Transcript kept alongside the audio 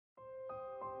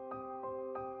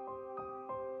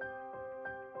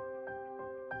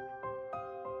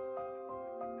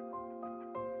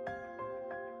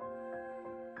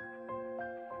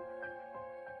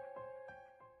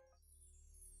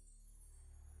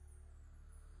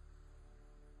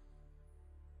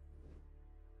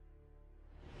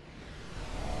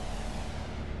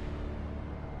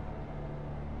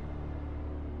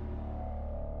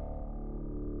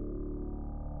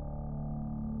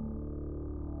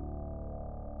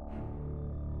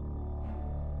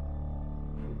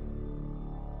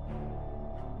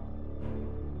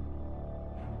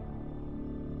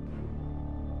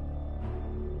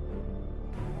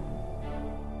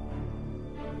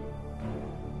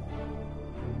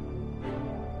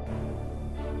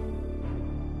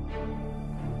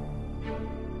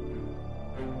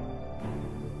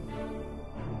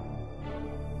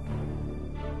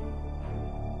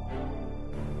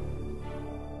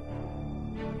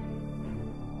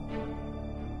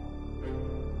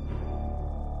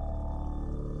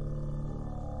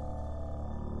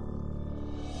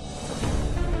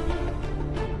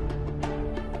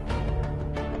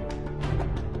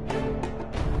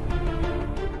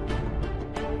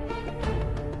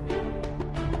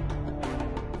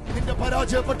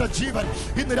പരാജയപ്പെട്ട ജീവൻ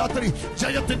ഇന്ന് രാത്രി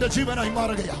ജയത്തിന്റെ ജീവനായി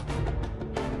മാറുകയാണ്.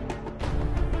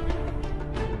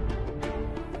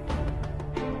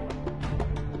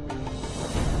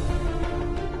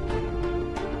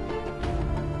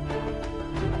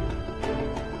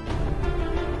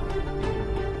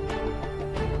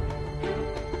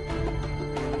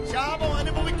 ശാപം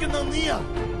അനുഭവിക്കുന്ന നീയാ,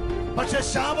 പക്ഷെ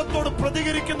ശാപത്തോട്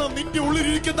പ്രതികരിക്കുന്ന നിന്റെ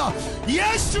ഉള്ളിലിരിക്കുന്ന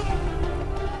യേശു.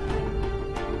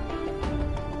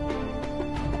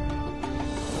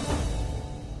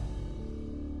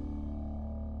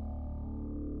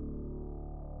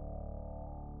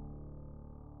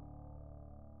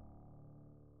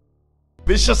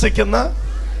 വിശ്വസിക്കുന്ന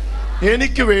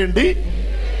എനിക്ക് വേണ്ടി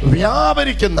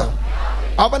വ്യാപരിക്കുന്ന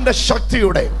അവന്റെ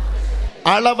ശക്തിയുടെ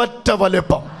അളവറ്റ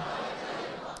വലിപ്പം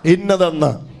ഇന്നതെന്ന്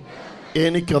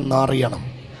എനിക്കൊന്ന് അറിയണം.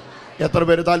 എത്ര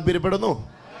പേര് താല്പര്യപ്പെടുന്നു?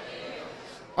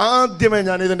 ആദ്യമേ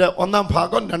ഞാൻ ഇതിൻ്റെ 1-ാം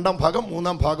ഭാഗം 2-ാം ഭാഗം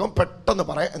 3-ാം ഭാഗം പെട്ടെന്ന്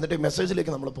പറയാം, എന്നിട്ട് ഈ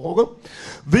മെസ്സേജിലേക്ക് നമ്മൾ പോകും.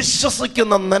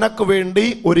 വിശ്വസിക്കുന്ന നിനക്ക് വേണ്ടി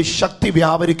ഒരു ശക്തി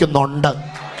വ്യാപരിക്കുന്നുണ്ട്.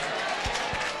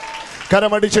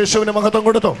 കരമടിച്ച് യേശുവിന് മഹത്വം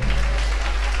കൊടുത്തു.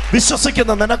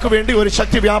 വിശ്വസിക്കുന്ന നിനക്ക് വേണ്ടി ഒരു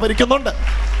ശക്തി വ്യാപരിക്കുന്നുണ്ട്.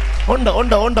 ഉണ്ട്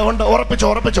ഉണ്ട് ഉണ്ട് ഉണ്ട് ഉറപ്പിച്ചു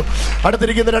ഉറപ്പിച്ചു.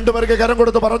 അടുത്തിരിക്കുന്ന 2 പേർക്ക് കരം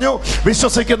കൊടുത്ത് പറഞ്ഞു,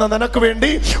 വിശ്വസിക്കുന്ന നിനക്ക്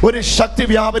വേണ്ടി ഒരു ശക്തി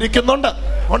വ്യാപരിക്കുന്നുണ്ട്.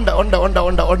 ഉണ്ട് ഉണ്ട് ഉണ്ട്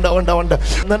ഉണ്ട് ഉണ്ട് ഉണ്ട് ഉണ്ട്.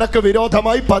 നിനക്ക്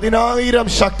വിരോധമായി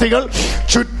 10,000 ശക്തികൾ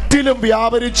ചുറ്റിലും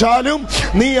വ്യാപരിച്ചാലും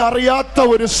നീ അറിയാത്ത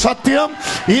ഒരു സത്യം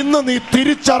ഇന്ന് നീ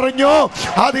തിരിച്ചറിഞ്ഞോ.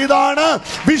 അതിതാണ്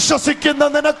വിശ്വസിക്കുന്ന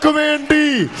നിനക്ക് വേണ്ടി,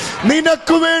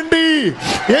 നിനക്ക് വേണ്ടി,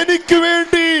 എനിക്ക്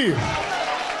വേണ്ടി.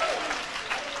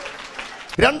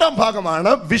 2-ാം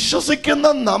ഭാഗമാണ് വിശ്വസിക്കുന്ന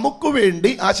നമുക്ക്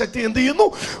വേണ്ടി ആ ശക്തി എന്ത് ചെയ്യുന്നു?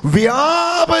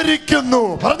 വ്യാപരിക്കുന്നു.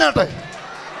 പറഞ്ഞാട്ടെ.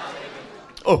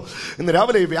 ഓ, ഇന്ന്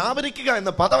രാവിലെ വ്യാപരിക്കുക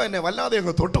എന്ന പദം എന്നെ വല്ലാതെ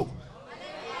അങ്ങ് തൊട്ടു.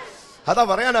 അതാ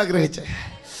പറയാൻ ആഗ്രഹിച്ചേ.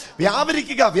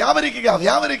 വ്യാപരിക്കുക വ്യാപരിക്കുക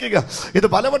വ്യാപരിക്കുക. ഇത്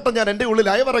പലവട്ടം ഞാൻ എൻ്റെ ഉള്ളിൽ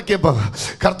അയവിറക്കിയപ്പോൾ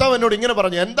കർത്താവ് എന്നോട് ഇങ്ങനെ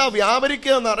പറഞ്ഞു, എന്താ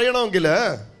വ്യാപരിക്കുക എന്ന് അറിയണമെങ്കിൽ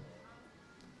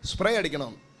സ്പ്രേ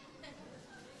അടിക്കണം.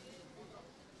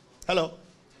 ഹലോ,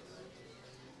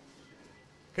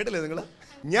 കേട്ടില്ലേ നിങ്ങൾ?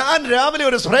 ഞാൻ രാവിലെ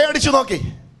ഒരു സ്പ്രേ അടിച്ചു നോക്കി.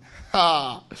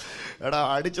 എടാ,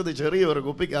 അടിച്ചത് ചെറിയൊരു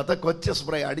കുപ്പിക്കകത്ത് കൊച്ചു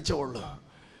സ്പ്രേ അടിച്ചോളൂ.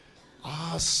 ആ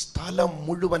സ്ഥലം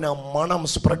മുഴുവൻ ആ മണം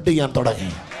സ്പ്രെഡ് ചെയ്യാൻ തുടങ്ങി.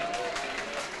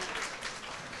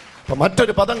 അപ്പൊ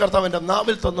മറ്റൊരു പദം കർത്താവിന്റെ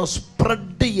നാവിൽ തന്നു,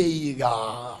 സ്പ്രെഡ് ചെയ്യുക.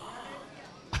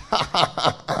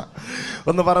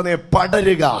 ഒന്ന് പറഞ്ഞേ,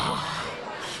 പടരുക.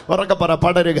 ഉറക്കെ പറ,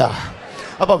 പടരുക.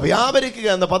 അപ്പൊ വ്യാപരിക്കുക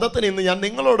എന്ന പദത്തിന് ഇന്ന് ഞാൻ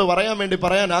നിങ്ങളോട്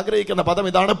പറയാൻ ആഗ്രഹിക്കുന്ന പദം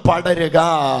ഇതാണ്, പടരുക.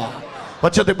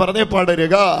 ഒച്ചത്തിൽ പറഞ്ഞേ,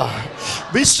 പടരുക.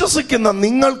 വിശ്വസിക്കുന്ന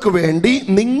നിങ്ങൾക്ക് വേണ്ടി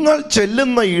നിങ്ങൾ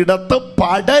ചെല്ലുന്ന ഇടത്ത്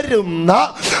പടരുന്ന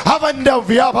അവന്റെ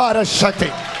വ്യാപാര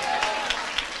ശക്തി.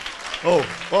 ഓ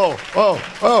ഓ ഓ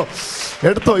ഓ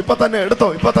എടുത്തോ, ഇപ്പൊ തന്നെ എടുത്തോ,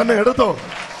 ഇപ്പൊ തന്നെ എടുത്തോ.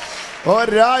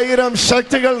 1000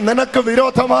 ശക്തികൾ നിനക്ക്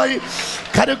വിരോധമായി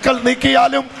കരുക്കൾ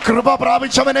നീക്കിയാലും കൃപ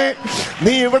പ്രാപിച്ചവനെ,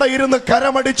 നീ ഇവിടെ ഇരുന്ന്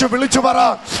കരമടിച്ചു വിളിച്ചു പറ,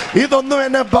 ഇതൊന്നും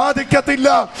എന്നെ ബാധിക്കത്തില്ല.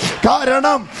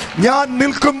 കാരണം ഞാൻ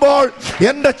നിൽക്കുമ്പോൾ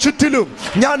എൻ്റെ ചുറ്റിലും,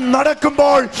 ഞാൻ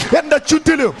നടക്കുമ്പോൾ എൻ്റെ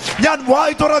ചുറ്റിലും, ഞാൻ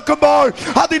വായ് തുറക്കുമ്പോൾ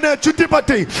അതിനെ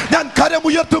ചുറ്റിപ്പറ്റി, ഞാൻ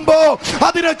കരമുയർത്തുമ്പോ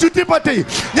അതിനെ ചുറ്റിപ്പറ്റി,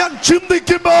 ഞാൻ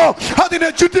ചിന്തിക്കുമ്പോ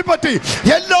അതിനെ ചുറ്റിപ്പറ്റി,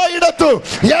 എല്ലായിടത്തും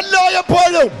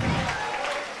എല്ലായ്പ്പോഴും.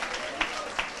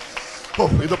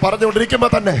 ഇത് പറഞ്ഞുകൊണ്ടിരിക്കുമ്പോ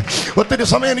തന്നെ ഒത്തിരി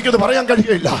സമയം എനിക്കത് പറയാൻ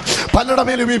കഴിയില്ല. പലരുടെ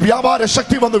മേലും ഈ വ്യാപാര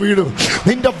ശക്തി വന്ന് വീഴും.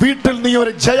 നിന്റെ വീട്ടിൽ നീ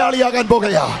ഒരു ജയാളിയാകാൻ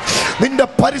പോകുകയാ. നിന്റെ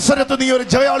പരിസരത്ത് നീ ഒരു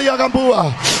ജയാളിയാകാൻ പോവാ.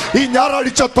 ഈ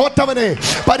ഞായറാഴ്ച തോറ്റവനെ,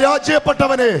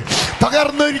 പരാജയപ്പെട്ടവനെ,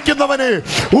 തകർന്നിരിക്കുന്നവനെ,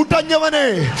 ഉടഞ്ഞവനെ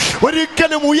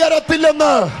ഒരിക്കലും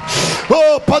ഉയരത്തില്ലെന്ന്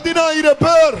 10,000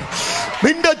 പേർ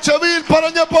നിന്റെ ചെവിയിൽ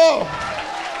പറഞ്ഞപ്പോ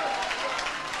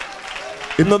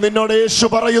ഇന്ന് നിന്നോട് യേശു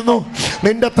പറയുന്നു,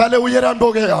 നിന്റെ തല ഉയരാൻ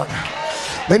പോകുകയാണ്.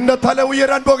 നിന്റെ തല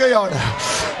ഉയരാൻ പോകുകയാണ്.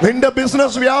 നിന്റെ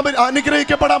ബിസിനസ്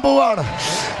അനുഗ്രഹിക്കപ്പെടാൻ പോവുകയാണ്.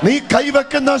 നീ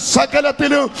കൈവെക്കുന്ന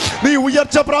സകലത്തിലും നീ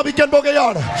ഉയർച്ച പ്രാപിക്കാൻ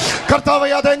പോകുകയാണ്. കർത്താവേ,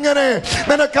 അതെങ്ങനെ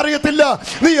നിനക്കറിയത്തില്ല,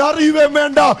 നീ അറിയുകയും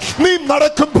വേണ്ട. നീ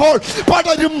നടക്കുമ്പോൾ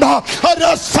പടരുന്ന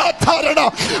അസാധാരണ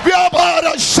വ്യാപാര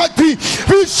ശക്തി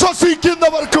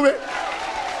വിശ്വസിക്കുന്നവർക്ക്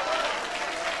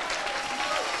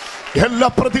എല്ലാ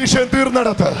പ്രതീക്ഷയും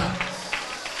തീർന്നെടുത്ത്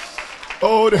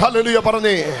ഒരു ഹല്ലേലൂയ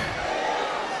പറഞ്ഞേ.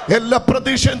 എല്ലാ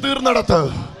പ്രതീക്ഷയും തീർന്നെടുത്ത്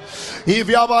ഈ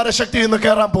വ്യാപാര ശക്തി ഇന്ന്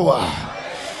കയറാൻ പോവാ.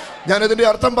 ഞാനിതിന്റെ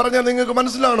അർത്ഥം പറഞ്ഞാൽ നിങ്ങൾക്ക്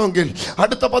മനസ്സിലാണെങ്കിൽ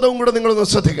അടുത്ത പദവും കൂടെ നിങ്ങളൊന്ന്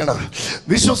ശ്രദ്ധിക്കണം.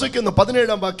 വിശ്വസിക്കുന്നു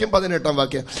 17-ാം വാക്യം 18-ാം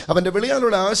വാക്യം, അവന്റെ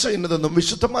വിളിയാനുള്ള ആശ ഇന്നതെന്നും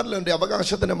വിശുദ്ധന്മാരിൽ എൻ്റെ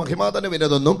അവകാശത്തിന്റെ മഹിമാതനം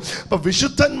ഇന്നതെന്നും. അപ്പൊ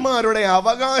വിശുദ്ധന്മാരുടെ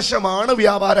അവകാശമാണ്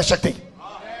വ്യാപാര ശക്തി.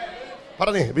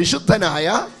 പറഞ്ഞേ, വിശുദ്ധനായ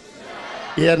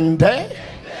എൻ്റെ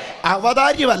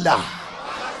അവതാര്യമല്ല,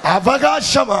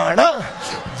 അവകാശമാണ്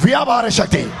വ്യാപാര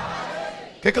ശക്തി.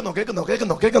 കേൾക്കുന്നോ കേൾക്കുന്നോ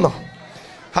കേൾക്കുന്നോ കേൾക്കുന്നോ?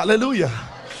 ഹല്ലേലൂയ.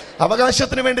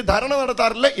 അവകാശത്തിന് വേണ്ടി ധരണ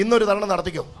നടത്താറില്ല. ഇന്നൊരു ധരണ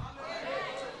നടത്തിക്കും.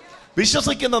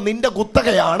 വിശ്വസിക്കുന്ന നിന്റെ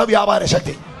കുത്തകയാണ് വ്യാപാര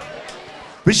ശക്തി.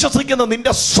 വിശ്വസിക്കുന്ന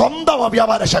നിന്റെ സ്വന്തം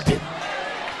വ്യാപാര ശക്തി.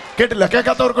 കേട്ടില്ല?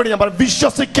 കേൾക്കാത്തവർക്ക് വേണ്ടി ഞാൻ പറയാം.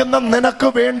 വിശ്വസിക്കുന്ന നിനക്ക്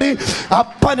വേണ്ടി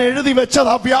അപ്പൻ എഴുതി വെച്ചത്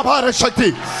ആ വ്യാപാര ശക്തി.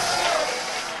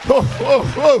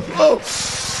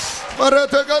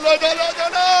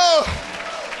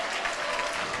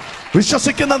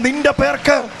 വിശ്വസിക്കുന്ന നിന്റെ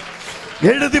പേർക്ക്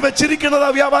എഴുതി വെച്ചിരിക്കുന്നത്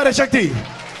ആ വ്യാപാര ശക്തി.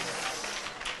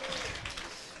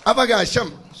 അവകാശം.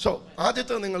 സോ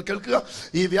ആദ്യത്തെ നിങ്ങൾ കേൾക്കുക,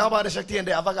 ഈ വ്യാപാര ശക്തി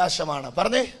എന്റെ അവകാശമാണ്.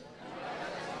 പറഞ്ഞേ,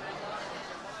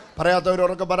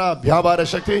 പറയാത്തവരൊക്കെ പറ, വ്യാപാര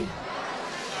ശക്തി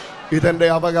ഇതെന്റെ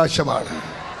അവകാശമാണ്.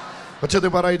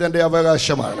 ഉച്ചത്തിൽ പറ, ഇതെന്റെ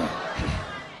അവകാശമാണ്.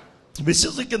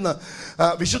 വിശ്വസിക്കുന്ന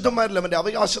വിശുദ്ധന്മാരിൽ അവന്റെ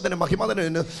അവകാശത്തിന്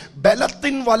മഹിമതന്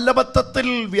ബലത്തിൻ വല്ലഭത്വത്തിൽ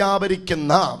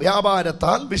വ്യാപരിക്കുന്ന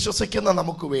വ്യാപാരത്താൽ വിശ്വസിക്കുന്ന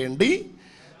നമുക്ക് വേണ്ടി.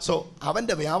 സോ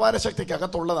അവന്റെ വ്യാപാര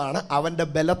ശക്തിക്കകത്തുള്ളതാണ് അവന്റെ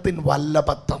ബലത്തിൻ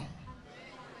വല്ലഭത്വം.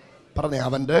 പറഞ്ഞേ,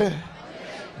 അവന്റെ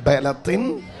ബലത്തിൻ.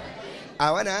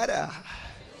 അവൻ ആരാ?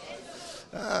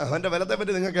 അവന്റെ ബലത്തെ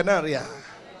പറ്റി നിങ്ങൾക്ക് എന്നാ അറിയാം?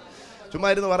 ചുമ്മാ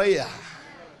ഇരുന്ന് പറയുക.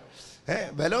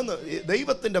 ബലമെന്ന്,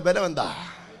 ദൈവത്തിന്റെ ബലം എന്താ?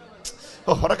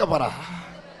 ഉറക്കെ പറ.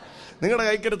 നിങ്ങളുടെ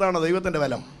കൈക്കരുത്താണോ ദൈവത്തിന്റെ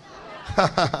ബലം?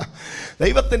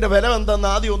 ദൈവത്തിന്റെ ബലം എന്താന്ന്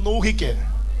ആദ്യം ഒന്ന് ഊഹിക്ക്,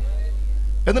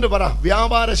 എന്നിട്ട് പറ.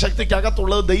 വ്യാപാര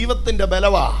ശക്തിക്കകത്തുള്ളത് ദൈവത്തിന്റെ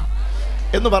ബലവാ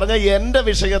എന്ന് പറഞ്ഞ എന്റെ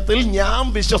വിഷയത്തിൽ ഞാൻ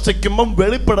വിശ്വസിക്കുമ്പം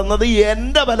വെളിപ്പെടുന്നത്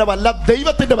എന്റെ ബലമല്ല,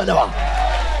 ദൈവത്തിന്റെ ബലവാ.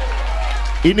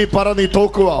 ഇനി പറ, നീ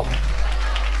തോക്കുവോ?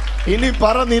 ഇനി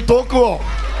പറ, നീ തോക്കുവോ?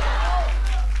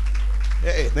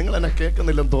 നിങ്ങൾ എന്നെ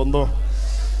കേൾക്കുന്നില്ലെന്ന് തോന്നുന്നു.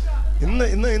 ഇന്ന്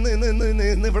ഇന്ന് ഇന്ന് ഇന്ന് ഇന്ന് ഇന്ന്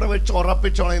ഇന്ന് ഇവിടെ വെച്ച്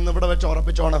ഉറപ്പിച്ചോണം. ഇന്ന് ഇവിടെ വെച്ച്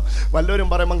ഉറപ്പിച്ചോണം. വല്ലവരും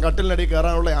പറയുമ്പം കട്ടിലിനടി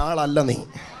കയറാനുള്ള ആളല്ല നീ.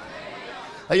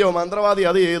 അയ്യോ, മന്ത്രവാദി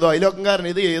അത് ചെയ്തു, അയലോക്കംകാരൻ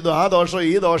ഇത് ചെയ്തു, ആ ദോഷം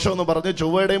ഈ ദോഷം എന്ന് പറഞ്ഞ്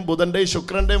ചൊവ്വയുടെയും ബുധന്റെയും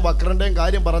ശുക്രന്റെയും വക്രന്റെയും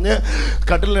കാര്യം പറഞ്ഞ്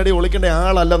കട്ടിലിനടി ഒളിക്കേണ്ട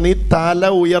ആളല്ല നീ. തല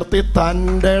ഉയർത്തി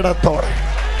തൻ്റെ ഇടത്തോടെ,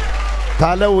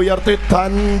 തല ഉയർത്തി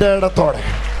തൻ്റെ ഇടത്തോടെ,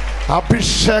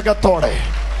 അഭിഷേകത്തോടെ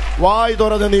വായ്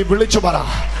തുറന്ന് നീ വിളിച്ചു പറ,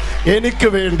 എനിക്ക്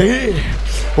വേണ്ടി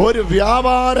ഒരു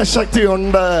വ്യാപാര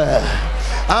ശക്തിയുണ്ട്.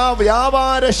 ആ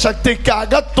വ്യാപാര ശക്തിക്ക്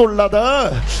അകത്തുള്ളത്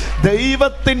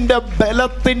ദൈവത്തിന്റെ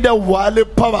ബലത്തിന്റെ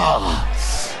വലുപ്പമാ.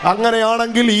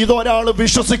 അങ്ങനെയാണെങ്കിൽ ഇതൊരാൾ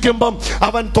വിശ്വസിക്കുമ്പം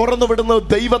അവൻ തുറന്നു വിടുന്നത്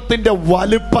ദൈവത്തിന്റെ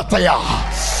വലുപ്പത്തെയാ.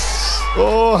 ഓ,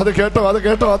 അത് കേട്ടോ, അത്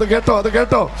കേട്ടോ, അത് കേട്ടോ, അത്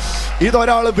കേട്ടോ.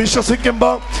 ഇതൊരാൾ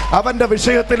വിശ്വസിക്കുമ്പോൾ അവന്റെ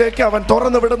വിഷയത്തിലേക്ക് അവൻ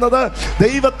തുറന്നു വിടുന്നത്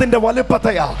ദൈവത്തിന്റെ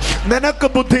വലുപ്പത്തെയാ. നിനക്ക്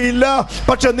ബുദ്ധിയില്ല,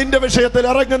 പക്ഷെ നിന്റെ വിഷയത്തിൽ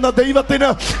ഇറങ്ങുന്ന ദൈവത്തിന്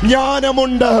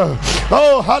ജ്ഞാനമുണ്ട്. ഓ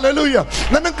ഹല്ലേലൂയ.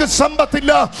 നിനക്ക്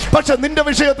സമ്പത്തില്ല, പക്ഷെ നിന്റെ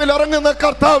വിഷയത്തിൽ ഇറങ്ങുന്ന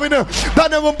കർത്താവിന്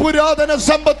ധനവും പുരാതന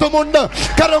സമ്പത്തുമുണ്ട്.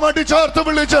 കരമടി ചേർത്ത്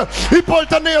വിളിച്ച് ഇപ്പോൾ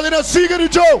തന്നെ അതിനെ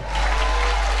സ്വീകരിച്ചോ.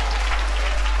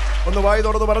 ഒന്ന് വായി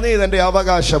തുറന്ന് പറഞ്ഞു, ഇതെന്റെ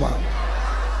അവകാശമാണ്.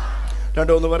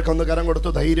 രണ്ടോ മൂന്ന് പേർക്ക് ഒന്ന് കരം കൊടുത്തു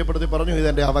ധൈര്യപ്പെടുത്തി പറഞ്ഞു,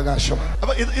 ഇതെന്റെ അവകാശമാണ്.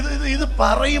 അപ്പൊ ഇത്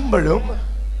പറയുമ്പോഴും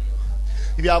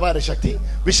വ്യാപാര ശക്തി,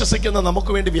 വിശ്വസിക്കുന്ന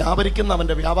നമുക്ക് വേണ്ടി വ്യാപരിക്കുന്ന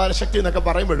അവന്റെ വ്യാപാര ശക്തി എന്നൊക്കെ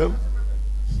പറയുമ്പോഴും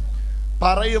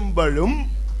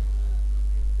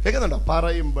കേൾക്കുന്നുണ്ടോ?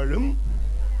 പറയുമ്പോഴും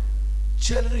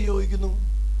ചിലർ യോജിക്കുന്നു.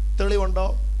 തെളിവുണ്ടോ?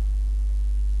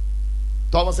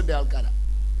 തോമസിന്റെ ആൾക്കാരാ.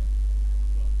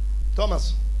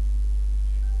 തോമസ്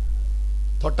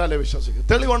തൊട്ടാലേ വിശ്വസിക്കും.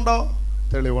 തെളിവുണ്ടോ?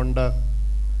 തെളിവുണ്ട്.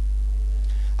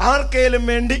 ആർക്കേലും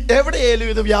വേണ്ടി എവിടെയേലും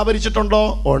ഇത് വ്യാപരിച്ചിട്ടുണ്ടോ?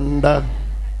 ഉണ്ട്,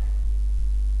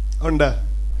 ഉണ്ട്.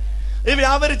 ഈ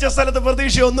വ്യാപരിച്ച സ്ഥലത്ത്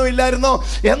പ്രതീക്ഷയൊന്നും ഇല്ലായിരുന്നോ?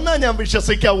 എന്നാ ഞാൻ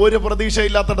വിശ്വസിക്കാം, ഒരു പ്രതീക്ഷ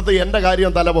ഇല്ലാത്തടത്ത് എന്റെ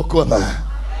കാര്യം തലപൊക്കുമെന്ന്.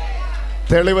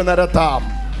 തെളിവ് നിരത്താം,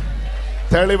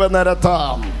 തെളിവ്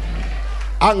നിരത്താം.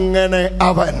 അങ്ങനെ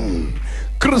അവൻ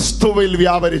ക്രിസ്തുവിൽ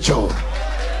വ്യാപരിച്ചു.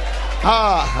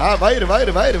 വയറ്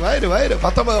വയറ് വയറ് വയറ് വയറ്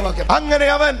 19 വാക്യം. അങ്ങനെ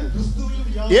അവൻ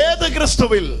ഏത്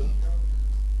ക്രിസ്തുവിൽ?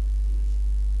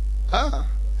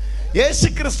 യേശു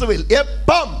ക്രിസ്തുവിൽ.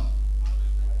 എപ്പം?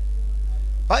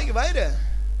 വയറ്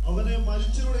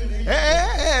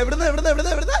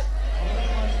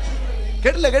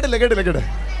കേട്ടില്ല കേട്ടില്ല കേട്ടില്ല കേട്ട്.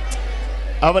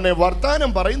 അവനെ വർത്താനം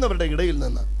പറയുന്നവരുടെ ഇടയിൽ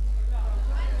നിന്ന്,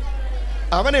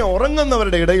 അവനെ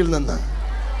ഉറങ്ങുന്നവരുടെ ഇടയിൽ നിന്ന്,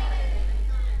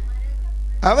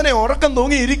 അവനെ ഉറക്കം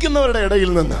തൂങ്ങിയിരിക്കുന്നവരുടെ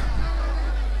ഇടയിൽ നിന്ന്,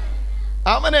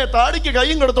 അവനെ താടിക്ക്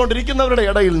കൈയും കൊടുത്തോണ്ടിരിക്കുന്നവരുടെ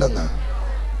ഇടയിൽ നിന്ന്.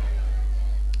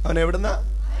 അവൻ എവിടുന്ന?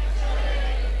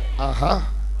 ആഹാ.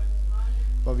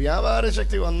 അപ്പൊ വ്യാപാര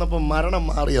ശക്തി വന്നപ്പോ മരണം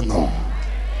മാറിയെന്നോ?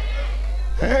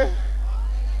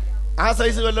 ആ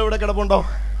സൈസ് വല്ലതും ഇവിടെ കിടപ്പുണ്ടോ?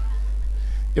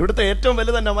 ഇവിടുത്തെ ഏറ്റവും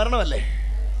വലുത് തന്നെ മരണമല്ലേ?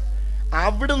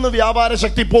 അവിടുന്ന് വ്യാപാര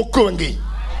ശക്തി പൊക്കുമെങ്കിൽ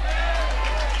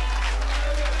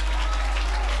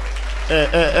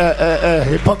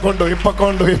ഇപ്പൊ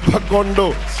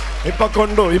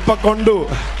കൊണ്ടു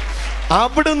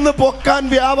അവിടുന്ന് പൊക്കാൻ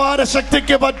വ്യാപാര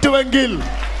ശക്തിക്ക് പറ്റുമെങ്കിൽ,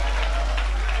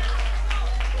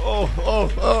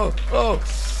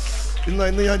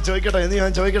 ഇന്ന് ഞാൻ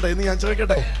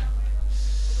ചോദിക്കട്ടെ,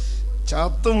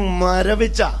 ചത്തും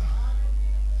മരവിച്ച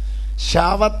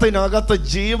ശവത്തിനകത്ത്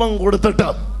ജീവൻ കൊടുത്തിട്ട്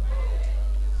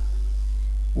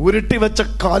ഉരുട്ടി വെച്ച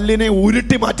കല്ലിനെ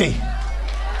ഉരുട്ടി മാറ്റി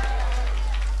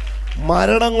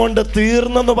മരണം കൊണ്ട്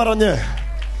തീർന്നെന്ന് പറഞ്ഞ്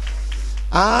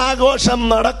ആഘോഷം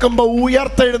നടക്കുമ്പോ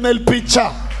ഉയർത്തെഴുന്നേൽപ്പിച്ച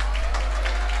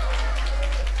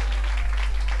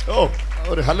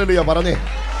ഒരു ഹല്ലേലൂയ പറഞ്ഞേ.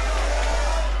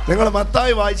 നിങ്ങൾ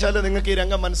മത്തായി വായിച്ചാലേ നിങ്ങൾക്ക് ഈ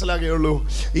രംഗം മനസ്സിലാകുകയുള്ളൂ.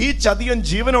 ഈ ചതിയൻ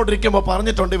ജീവനോടിരിക്കുമ്പോൾ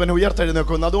പറഞ്ഞിട്ടുണ്ട് ഇവൻ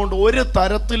ഉയർത്തെഴുന്നേക്കുമെന്ന്. അതുകൊണ്ട് ഒരു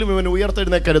തരത്തിലും ഇവൻ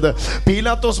ഉയർത്തെഴുന്നേക്കരുത്.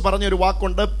 പീലാത്തോസ് പറഞ്ഞൊരു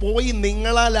വാക്കുണ്ട്, പോയി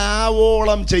നിങ്ങളാൽ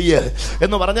ആവോളം ചെയ്യ്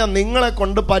എന്ന് പറഞ്ഞാൽ നിങ്ങളെ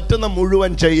കൊണ്ട് പറ്റുന്ന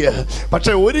മുഴുവൻ ചെയ്യ്.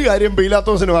 പക്ഷെ ഒരു കാര്യം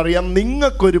പീലാത്തോസിനും അറിയാം,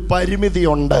 നിങ്ങൾക്കൊരു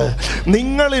പരിമിതിയുണ്ട്.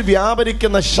 നിങ്ങളിൽ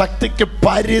വ്യാപരിക്കുന്ന ശക്തിക്ക്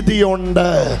പരിധിയുണ്ട്.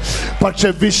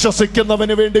 പക്ഷെ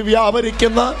വിശ്വസിക്കുന്നവന് വേണ്ടി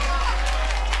വ്യാപരിക്കുന്ന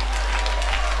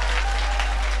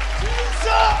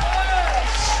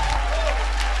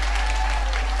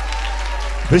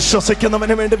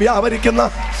വിശ്വസിക്കുന്നവന് വേണ്ടി വ്യാപരിക്കുന്ന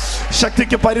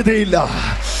ശക്തിക്ക് പരിധിയില്ല.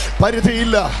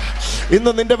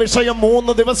 ഇന്ന് നിന്റെ വിഷയം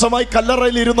 3 ദിവസമായി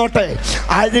കല്ലറയിൽ ഇരുന്നോട്ടെ,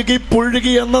 അഴുകി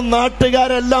പുഴുകി എന്ന്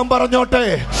നാട്ടുകാരെല്ലാം പറഞ്ഞോട്ടെ.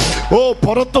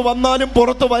 പുറത്തു വന്നാലും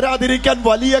പുറത്തു വരാതിരിക്കാൻ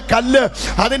വലിയ കല്ല്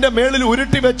അതിന്റെ മേളിൽ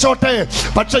ഉരുട്ടി വെച്ചോട്ടെ.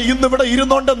 പക്ഷെ ഇന്നിവിടെ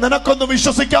ഇരുന്നോണ്ട് നിനക്കൊന്ന്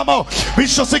വിശ്വസിക്കാമോ?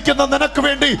 വിശ്വസിക്കുന്ന നിനക്ക്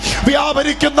വേണ്ടി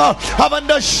വ്യാപരിക്കുന്ന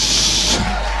അവന്റെ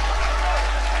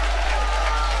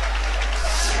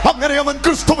അങ്ങനെ അവൻ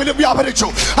ക്രിസ്തുവിലും വ്യാപരിച്ചു.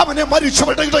 അവനെ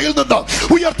മരിച്ചവരുടെ ഇടയിൽ നിന്ന്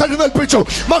ഉയർത്തെഴുന്നേൽപ്പിച്ചു.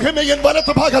 മഹിമയൻ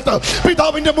വലത്ത് ഭാഗത്ത്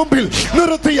പിതാവിന്റെ മുമ്പിൽ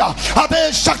നിർത്തിയ അതേ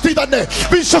ശക്തി തന്നെ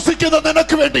വിശ്വസിക്കുന്ന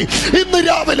നിനക്ക് വേണ്ടി ഇന്ന്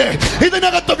രാവിലെ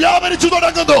ഇതിനകത്ത് വ്യാപരിച്ചു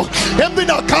തുടങ്ങുന്നു.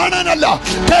 എന്തിനാ? കാണാനല്ല,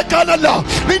 കേൾക്കാനല്ല,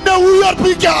 നിന്നെ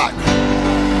ഉയർപ്പിക്കാൻ.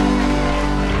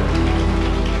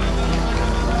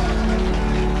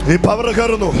 ഈ പവർ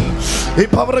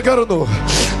കയറുന്നു.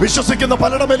 വിശ്വസിക്കുന്ന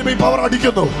പലരുടെ മേലും ഈ പവർ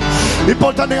അടിക്കുന്നു.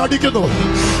 ഇപ്പോൾ തന്നെ അടിക്കുന്നു.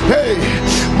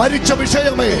 മരിച്ച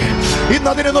വിഷയമേ, ഇന്ന്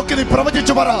അതിനെ നോക്കി നീ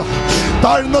പ്രവചിച്ചു പറ.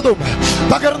 താഴ്ന്നതും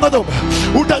തകർന്നതും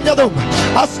ഉടഞ്ഞതും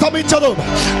അസ്തമിച്ചതും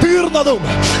തീർന്നതും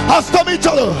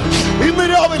അസ്തമിച്ചതും ഇന്ന്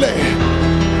രാവിലെ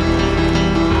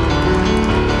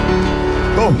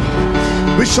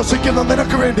വിശ്വസിക്കുന്ന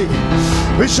നിനക്ക് വേണ്ടി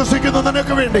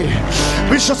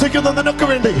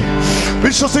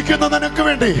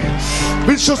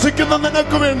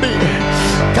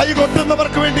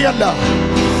കൈകൊട്ടുന്നവർക്ക് വേണ്ടിയല്ല,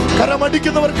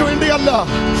 കരമടിക്കുന്നവർക്ക് വേണ്ടിയല്ല,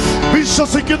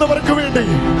 വിശ്വസിക്കുന്നവർക്ക് വേണ്ടി.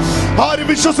 ആര്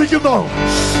വിശ്വസിക്കുന്നു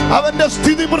അവന്റെ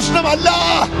സ്ഥിതി പ്രശ്നമല്ല.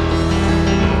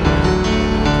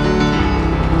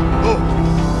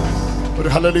 ഒരു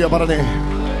ഹല്ലേലൂയ പറഞ്ഞേ.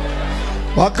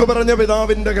 വാക്ക് പറഞ്ഞ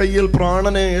പിതാവിന്റെ കയ്യിൽ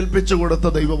പ്രാണനെ ഏൽപ്പിച്ചു കൊടുത്ത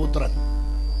ദൈവപുത്രൻ.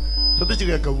 ശ്രദ്ധിച്ചു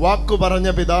കേൾക്ക്. വാക്കു പറഞ്ഞ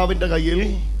പിതാവിന്റെ കയ്യിൽ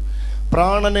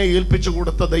പ്രാണനെ ഏൽപ്പിച്ചു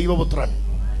കൊടുത്ത ദൈവപുത്രൻ.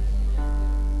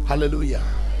 ഹല്ലേലൂയ.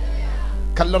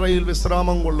 കല്ലറയിൽ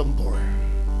വിശ്രാമം കൊള്ളുമ്പോൾ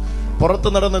പുറത്ത്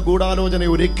നടന്ന ഗൂഢാലോചന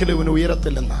ഒരിക്കലും ഇവന്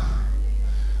ഉയരത്തില്ലെന്ന,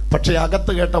 പക്ഷെ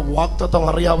അകത്ത് കേട്ട വാക്തത്വം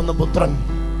അറിയാവുന്ന പുത്രൻ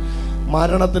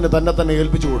മരണത്തിന് തന്നെ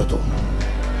ഏൽപ്പിച്ചു കൊടുത്തു.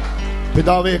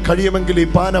 പിതാവെ, കഴിയുമെങ്കിൽ ഈ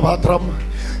പാനപാത്രം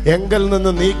എങ്കിൽ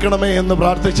നിന്ന് നീക്കണമേ എന്ന്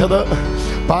പ്രാർത്ഥിച്ചത്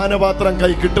പാനപാത്രം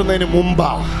കൈ കിട്ടുന്നതിന് മുമ്പാ.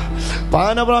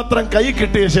 പാനപാത്രം കൈ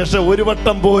കിട്ടിയ ശേഷം ഒരു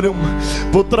വട്ടം പോലും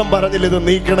പുത്രൻ പറഞ്ഞില്ല ഇത്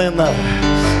നീക്കണമെന്ന്.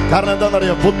 കാരണം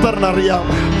എന്താണെന്നറിയാം? പുത്രനറിയാം,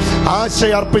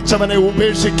 ആശയർപ്പിച്ചവനെ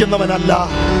ഉപേക്ഷിക്കുന്നവനല്ല,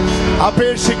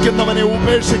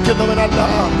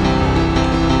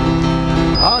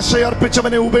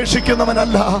 ആശയർപ്പിച്ചവനെ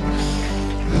ഉപേക്ഷിക്കുന്നവനല്ല.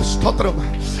 സ്തോത്രം.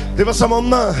 ദിവസം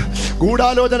 1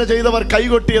 ഗൂഢാലോചന ചെയ്തവർ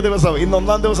കൈകൊട്ടിയ ദിവസം. ഇന്ന്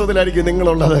 1-ാം ദിവസത്തിലായിരിക്കും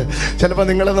നിങ്ങളുള്ളത്. ചിലപ്പോൾ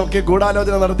നിങ്ങളെ നോക്കി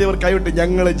ഗൂഢാലോചന നടത്തിയവർ കൈകൊട്ടി.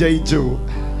 ഞങ്ങൾ ജയിച്ചു,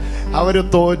 അവര്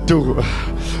തോറ്റു.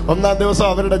 1-ാം ദിവസം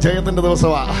അവരുടെ ജയത്തിന്റെ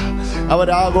ദിവസമാ,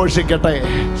 അവരാഘോഷിക്കട്ടെ.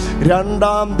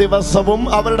 2-ാം ദിവസവും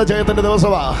അവരുടെ ജയത്തിന്റെ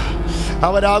ദിവസമാ,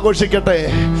 അവരാഘോഷിക്കട്ടെ.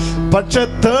 പക്ഷെ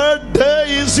 3rd day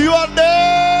is your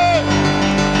day.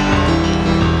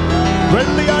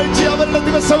 വെള്ളിയാഴ്ച അവരുടെ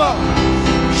ദിവസമാ,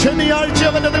 ശനിയാഴ്ച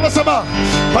അവന്റെ ദിവസമാ.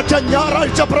 പക്ഷെ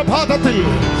ഞായറാഴ്ച പ്രഭാതത്തിൽ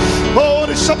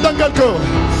ഒരു ശബ്ദം കേൾക്കൂ,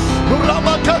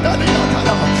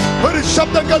 ഒരു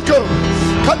ശബ്ദം കേൾക്കൂ.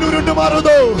 കണ്ണുരുണ്ട്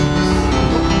മാറുന്നു.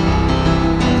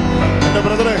 എന്റെ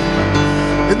ബ്രദറെ,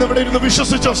 ഇന്നിവിടെ ഇരുന്ന്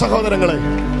വിശ്വസിച്ചോ സഹോദരങ്ങളെ?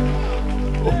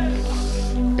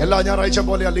 എല്ലാ ഞായറാഴ്ച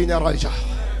പോലെ അല്ല ഈ ഞായറാഴ്ച.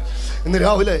 ഇന്ന്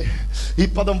രാവിലെ ഈ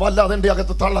പദം വല്ലാതെ എൻ്റെ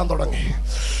അകത്ത് തള്ളാൻ തുടങ്ങി.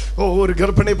 ഒരു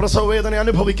ഗർഭിണി പ്രസവവേദന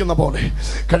അനുഭവിക്കുന്ന പോലെ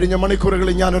കഴിഞ്ഞ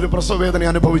മണിക്കൂറുകളിൽ ഞാനൊരു പ്രസവവേദന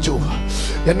അനുഭവിച്ചു.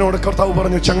 എന്നോട് കർത്താവ്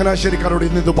പറഞ്ഞു, ചങ്ങനാശ്ശേരിക്കാരോട്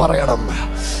ഇന്ന് ഇത് പറയണം.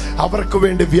 അവർക്ക്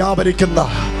വേണ്ടി വ്യാപരിക്കുന്ന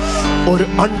ഒരു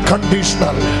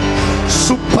അൺകണ്ടീഷണൽ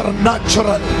സൂപ്പർ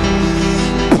നാച്ചുറൽ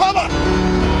പവർ.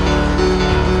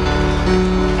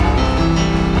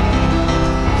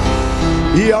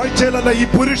 ഈ ആഴ്ചയിലല്ല, ഈ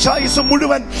പുരുഷായുസ്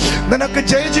മുഴുവൻ നിനക്ക്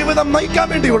ജയജീവിതം നയിക്കാൻ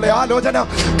വേണ്ടിയുള്ള ആലോചന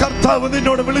കർത്താവ്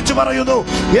നിന്നോട് വിളിച്ചു പറയുന്നു.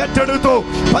 ഏറ്റെടുത്തു.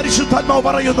 പരിശുദ്ധാത്മാവ്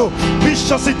പറയുന്നു,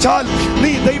 വിശ്വസിച്ചാൽ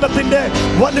നീ ദൈവത്തിന്റെ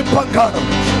വലിപ്പം കാണും,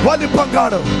 വലിപ്പം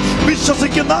കാണും.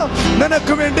 വിശ്വസിക്കുന്ന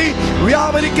നിനക്ക് വേണ്ടി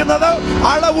വ്യാപരിക്കുന്നത്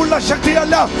അളവുള്ള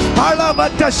ശക്തിയല്ല,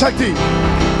 അളവറ്റ ശക്തി.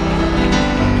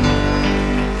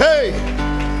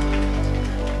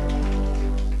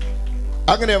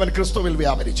 അങ്ങനെ അവൻ ക്രിസ്തുവിൽ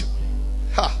വ്യാപരിച്ചു.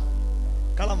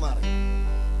 കളം മാറി.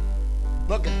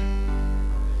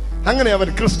 അങ്ങനെ അവൻ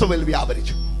ക്രിസ്തുവിൽ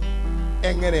വ്യാപരിച്ചു.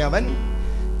 എങ്ങനെ അവൻ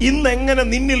ഇന്നെങ്ങനെ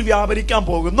നിന്നിൽ വ്യാപരിക്കാൻ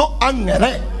പോകുന്നു,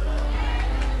 അങ്ങനെ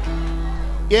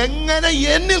എങ്ങനെ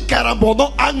എന്നിൽ കയറാൻ പോകുന്നു,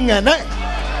 അങ്ങനെ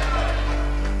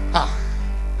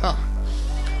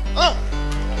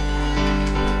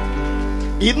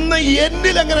ഇന്ന്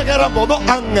എന്നിൽ എങ്ങനെ കയറാൻ പോകുന്നു,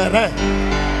 അങ്ങനെ.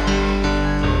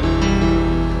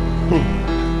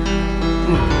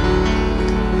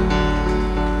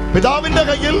 പിതാവിന്റെ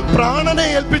കയ്യിൽ പ്രാണനെ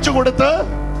ഏൽപ്പിച്ചു കൊടുത്ത്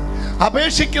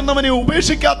അപേക്ഷിക്കുന്നവനെ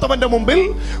ഉപേക്ഷിക്കാത്തവന്റെ മുമ്പിൽ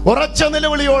ഉറച്ച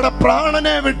നിലവിളിയോടെ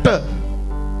പ്രാണനെ വിട്ട്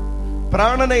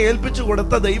പ്രാണനെ ഏൽപ്പിച്ചു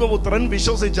കൊടുത്ത ദൈവപുത്രൻ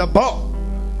വിശ്വസിച്ചപ്പോ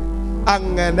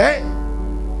അങ്ങനെ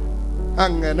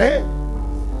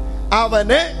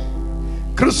അവനെ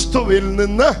ക്രിസ്തുവിൽ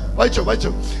നിന്ന്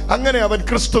വായിച്ചു അങ്ങനെ അവൻ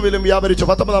ക്രിസ്തുവിലും വ്യാപരിച്ചു.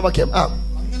 19-ാം വാക്യം.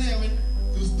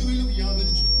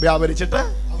 വ്യാപരിച്ചിട്ട്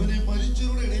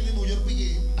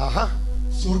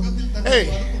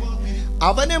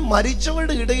അവനെ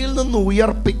മരിച്ചവരുടെ ഇടയിൽ നിന്ന്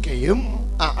ഉയർപ്പിക്കുകയും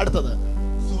അടുത്തത്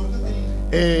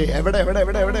എവിടെ എവിടെ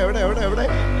എവിടെ എവിടെ എവിടെ എവിടെ എവിടെ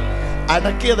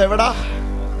അടക്കിയത് എവിടാ,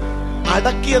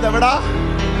 അടക്കിയത് എവിടാ,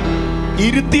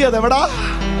 ഇരുത്തിയത് എവിടാ,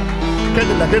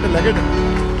 കേട്ടില്ല കേട്ടില്ല കേട്ടില്ല,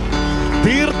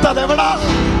 തീർത്തത് എവിടാ,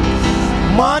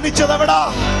 മാനിച്ചത് എവിടാ,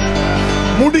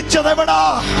 മുടിച്ചത് എവിടാ,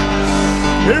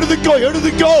 എഴുതിക്കോ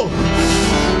എഴുതിക്കോ.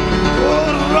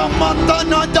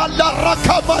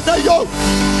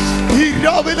 ഈ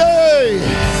രാവിലെ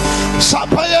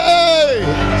സഭയെ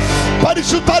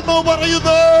പരിശുദ്ധാത്മാവ്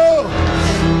പറയുന്നു,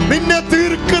 നിന്നെ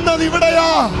തീർക്കുന്നത് ഇവിടെയാ,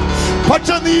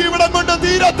 പക്ഷെ നീ ഇവിടെ കൊണ്ട്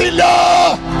തീരത്തില്ല.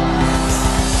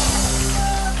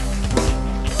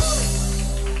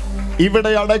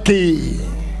 ഇവിടെ അടക്കി,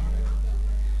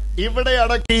 ഇവിടെ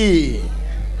അടക്കി.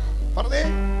 പറഞ്ഞേ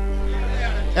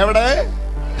എവിടെ?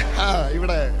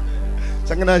 ഇവിടെ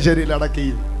ചങ്ങനാശ്ശേരിയിൽ അടക്കി,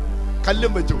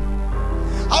 കല്ലും വെച്ചു.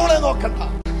 അവളെ നോക്കണ്ട,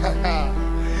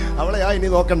 അവളെയാ ഇനി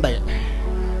നോക്കണ്ടേ.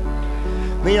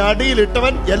 നീ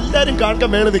അടിയിലിട്ടവൻ എല്ലാരും കാണാൻ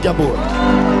മേളിൽ നിൽക്കാൻ പോവുക.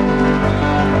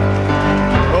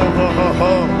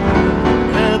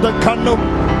 ഏത് കണ്ണും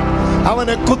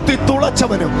അവനെ കുത്തി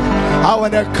തുളച്ചവനും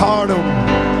അവനെ കാണും.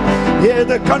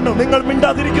 ഏത് കണ്ണും, നിങ്ങൾ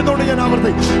മിണ്ടാതിരിക്കുന്നോണ്ട് ഞാൻ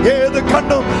ആവർത്തി, ഏത്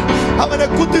കണ്ണും അവനെ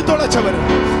കുത്തി തുളച്ചവനും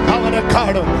അവനെ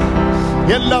കാണും.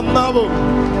 എല്ലാം നാവും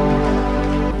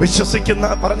വിശ്വസിക്കുന്ന,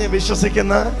 പറഞ്ഞ്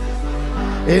വിശ്വസിക്കുന്ന,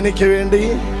 എനിക്ക് വേണ്ടി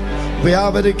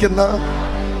വ്യാപരിക്കുന്ന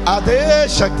അതേ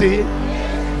ശക്തി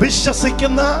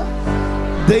വിശ്വസിക്കുന്ന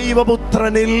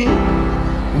ദൈവപുത്രനിൽ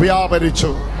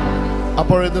വ്യാപരിച്ചു.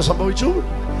 അപ്പോഴെന്ത് സംഭവിച്ചു?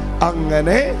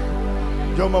 അങ്ങനെ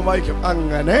ജോമം വായിക്കും.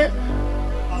 അങ്ങനെ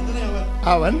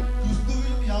അവൻ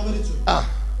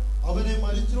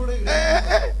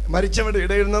മരിച്ചവരുടെ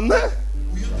ഇടയിൽ നിന്ന്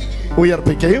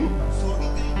ഉയർപ്പിക്കുകയും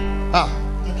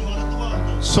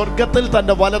സ്വർഗത്തിൽ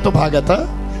തന്റെ വലതു ഭാഗത്ത്,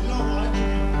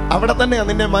 അവിടെ തന്നെയാ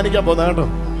നിന്നെ മാനിക്കാൻ പോകുന്നത് കേട്ടോ.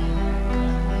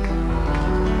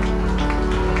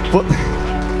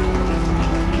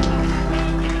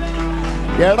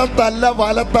 ഇടത്തല്ല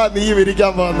വലത്താ നീ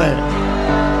വിരിക്കാൻ പോകുന്നേ.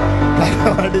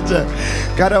 കരമടിച്ച്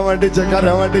കരമടിച്ച്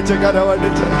കരമടിച്ച്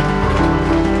കരമടിച്ച്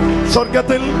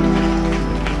സ്വർഗത്തിൽ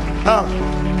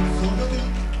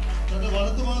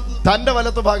തന്റെ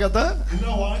വലത്തു ഭാഗത്ത്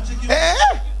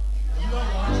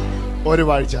ഒരു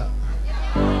വാഴ്ച,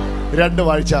 2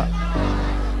 വാഴ്ച,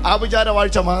 ആഭിചാര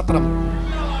വാഴ്ച മാത്രം,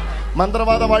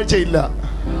 മന്ത്രവാദ വാഴ്ചയില്ല.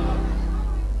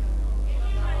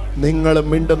 നിങ്ങൾ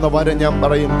മിണ്ടുന്ന വരെ ഞാൻ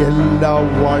പറയും എല്ലാ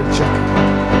വാഴ്ച.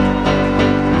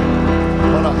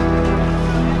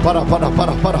 പറ പറ പറ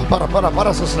പറ പറ പറ പറ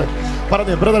സിസ്റ്ററെ,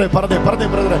 പറഞ്ഞേ ബ്രദറെ, പറഞ്ഞേ പറഞ്ഞേ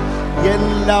ബ്രദറെ,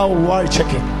 എല്ലാ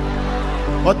വാഴ്ചയ്ക്കും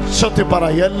ഒച്ചത്തി പറ,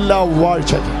 എല്ലാ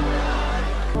വാഴ്ചയ്ക്കും.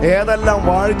 ഏതെല്ലാം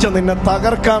വാഴ്ച നിന്നെ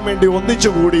തകർക്കാൻ വേണ്ടി ഒന്നിച്ചു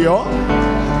കൂടിയോ,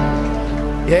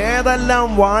 ഏതെല്ലാം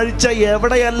വാഴ്ച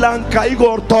എവിടെയെല്ലാം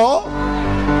കൈകോർത്തോ,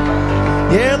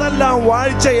 ഏതെല്ലാം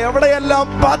വാഴ്ച എവിടെയെല്ലാം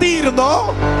പതിയിരുന്നോ,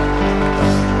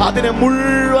 അതിനെ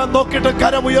മുഴുവൻ നോക്കിയിട്ട്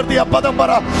കരമുയർത്തിയ പദം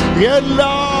പറ,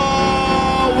 എല്ലാ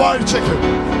വാഴ്ചയ്ക്കും.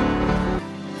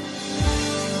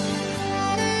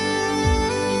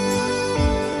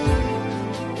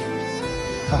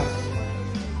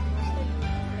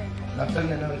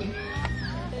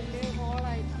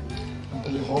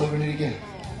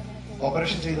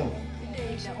 ഓപ്പറേഷൻ ചെയ്തോ?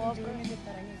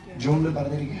 ജൂണിൽ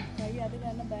പറഞ്ഞിരിക്കുക. കൈ അത്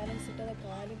കാരണം ബാലൻസ് ഇട്ടത്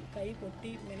കാലും കൈ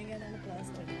പൊട്ടി മെലിങ്ങാനാണ്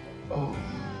പ്ലാസ്റ്റർ എടുത്തത്.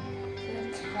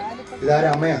 ഇതാരാ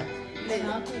അമ്മയാ?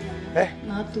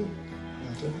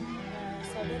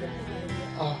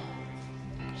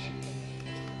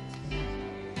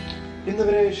 ഇന്ന്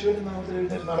വരെ യേശുവിന്റെ നാമത്തിൽ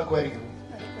എഴുന്നേറ്റ് നടക്കുമായിരിക്കും.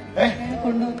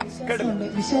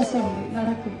 വിശ്വാസമുണ്ട്,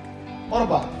 നടക്കും.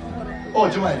 ഉറപ്പാ? ഓ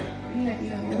ചുമ്മാരി.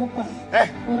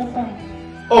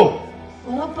 ഓ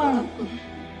ഉറപ്പാണ്.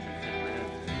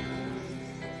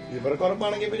 ഇവർക്ക്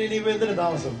ഉറപ്പാണെങ്കിൽ പിന്നെ ഇനി എന്തിനു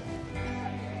താമസം?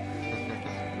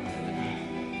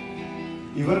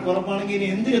 ഇവർക്ക് ഉറപ്പാണെങ്കിൽ ഇനി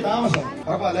എന്തിനു താമസം?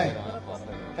 ഉറപ്പല്ലേ?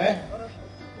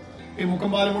 ഈ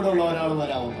മുക്കമ്പാലും കൂടെ ഉള്ള ഒരാൾ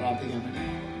വരാമോ പ്രാർത്ഥിക്കാൻ വേണ്ടി?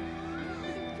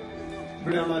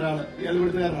 ഇവിടെയുള്ള ഒരാള് ഇയാൾ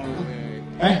ഇവിടുത്തുകാരനാണോ?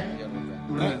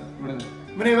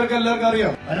 പിന്നെ ഇവർക്ക് എല്ലാവർക്കും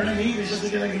അറിയാം. അതിനോട് നീ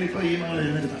വിശ്വസിക്കുന്നെങ്കിൽ ഇപ്പൊ ഈ മകൾ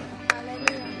എഴുന്നേറ്റ്.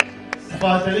 അപ്പൊ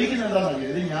അത് തെളിയിക്കുന്ന എന്താണെന്നറിയോ?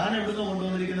 ഇത് ഞാൻ എവിടുന്ന്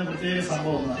കൊണ്ടുവന്നിരിക്കുന്ന പ്രത്യേക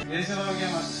സംഭവം.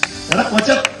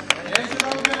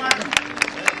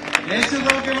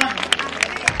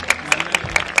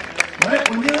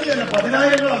 കുഞ്ഞുങ്ങളിലല്ല,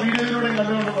 10,000 വീഡിയോയിലൂടെ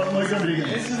കണ്ടുകൊണ്ട്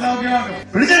നോക്കിക്കൊണ്ടിരിക്കുന്നത്.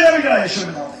 പിടിച്ചേക്കാം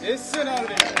യേശുവിന്റെ നാമം.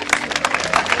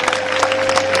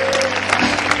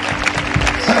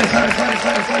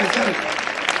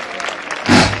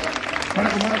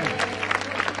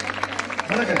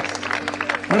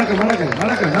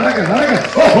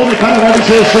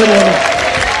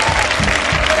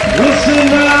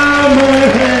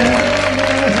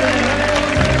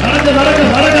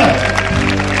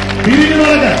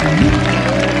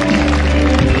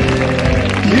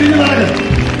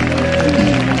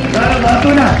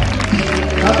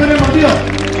 നാത്തൂനെ മതിയോ?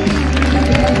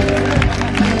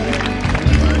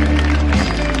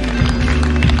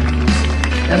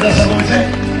 എന്താ സംഭവിച്ചേ?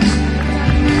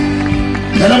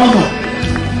 ബലം വന്നു.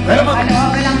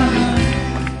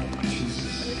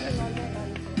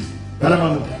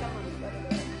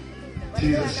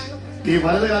 ഈ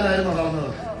വലത് കാലായിരുന്നു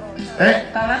കളർന്നത്.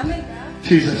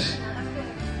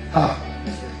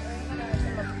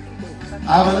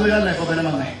 ആ വലത് കാലിനെ ഇപ്പൊ ബലം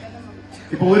വന്നേ.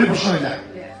 ഇപ്പൊ ഒരു പ്രശ്നമില്ല.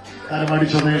 കാരണം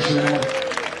അടിച്ചോന്നേ യേശുവിനെ.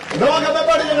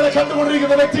 ലോകമെമ്പാടും ഞങ്ങളെ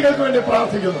കണ്ടുകൊണ്ടിരിക്കുന്ന വ്യക്തികൾക്ക് വേണ്ടി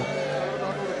പ്രാർത്ഥിക്കുന്നു.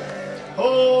 ഓ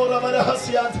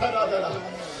രമരഹസ്യാധരാധന.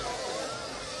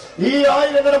 ഈ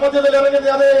ആയിരങ്ങളുടെ മധ്യത്തിൽ ഇറങ്ങുന്ന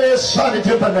അതേ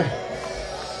സാന്നിധ്യം തന്നെ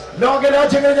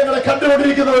ലോകരാജ്യങ്ങളിൽ ഞങ്ങളെ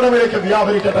കണ്ടുകൊണ്ടിരിക്കുന്നവരുടെ മേലേക്ക്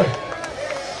വ്യാപരിക്കട്ടെ.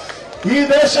 ഈ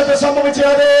ദേശത്ത് സംഭവിച്ച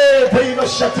അതേ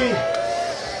ദൈവശക്തി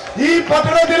ഈ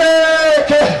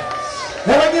പട്ടണത്തിലേക്ക്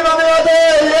ഇറങ്ങി വന്ന അതേ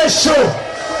യേശു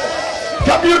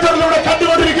കമ്പ്യൂട്ടറിലൂടെ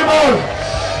കണ്ടുകൊണ്ടിരിക്കുമ്പോൾ,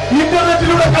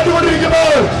 ഇന്റർനെറ്റിലൂടെ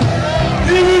കണ്ടുകൊണ്ടിരിക്കുമ്പോൾ,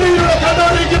 ടിവിയിലൂടെ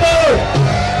കണ്ടുകൊണ്ടിരിക്കുമ്പോൾ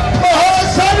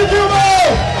മഹാസാന്നിധ്യവുമായി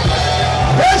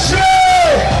യേശുവേ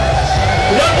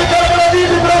രണ്ട് കരങ്ങളെ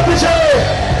നീട്ടി പ്രാർത്ഥിച്ച്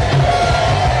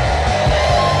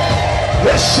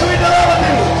യേശുവിന്റെ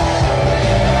നാമത്തിൽ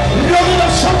രോഗികൾ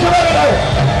സൗഖ്യമാകട്ടെ.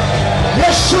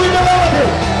 യേശുവിന്റെ നാമത്തിൽ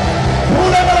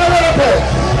ഭൂതങ്ങളെ വരട്ടെ.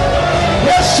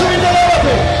 യേശുവിന്റെ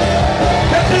നാമത്തിൽ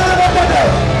കെട്ടുകൾ വെട്ടട്ടെ.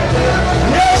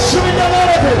 യേശുവിന്റെ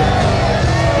നാമത്തിൽ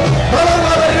വളർന്ന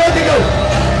രോഗികൾ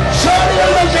ക്ഷാമികൾ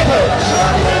വയ്ക്കട്ടെ.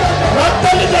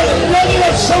 നട്ടലിന്റെ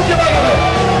രോഗികൾ സൗഖ്യമാകട്ടെ.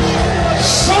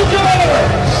 സൗഖ്യമാകട്ടെ.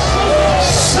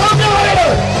 സൗഖ്യമാകട്ടെ.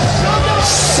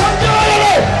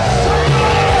 സൗഖ്യമാകട്ടെ.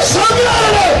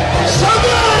 സൗഖ്യമാകട്ടെ.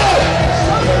 സൗഖ്യമാകട്ടെ.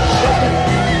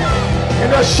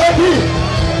 എന്റെ ശക്തി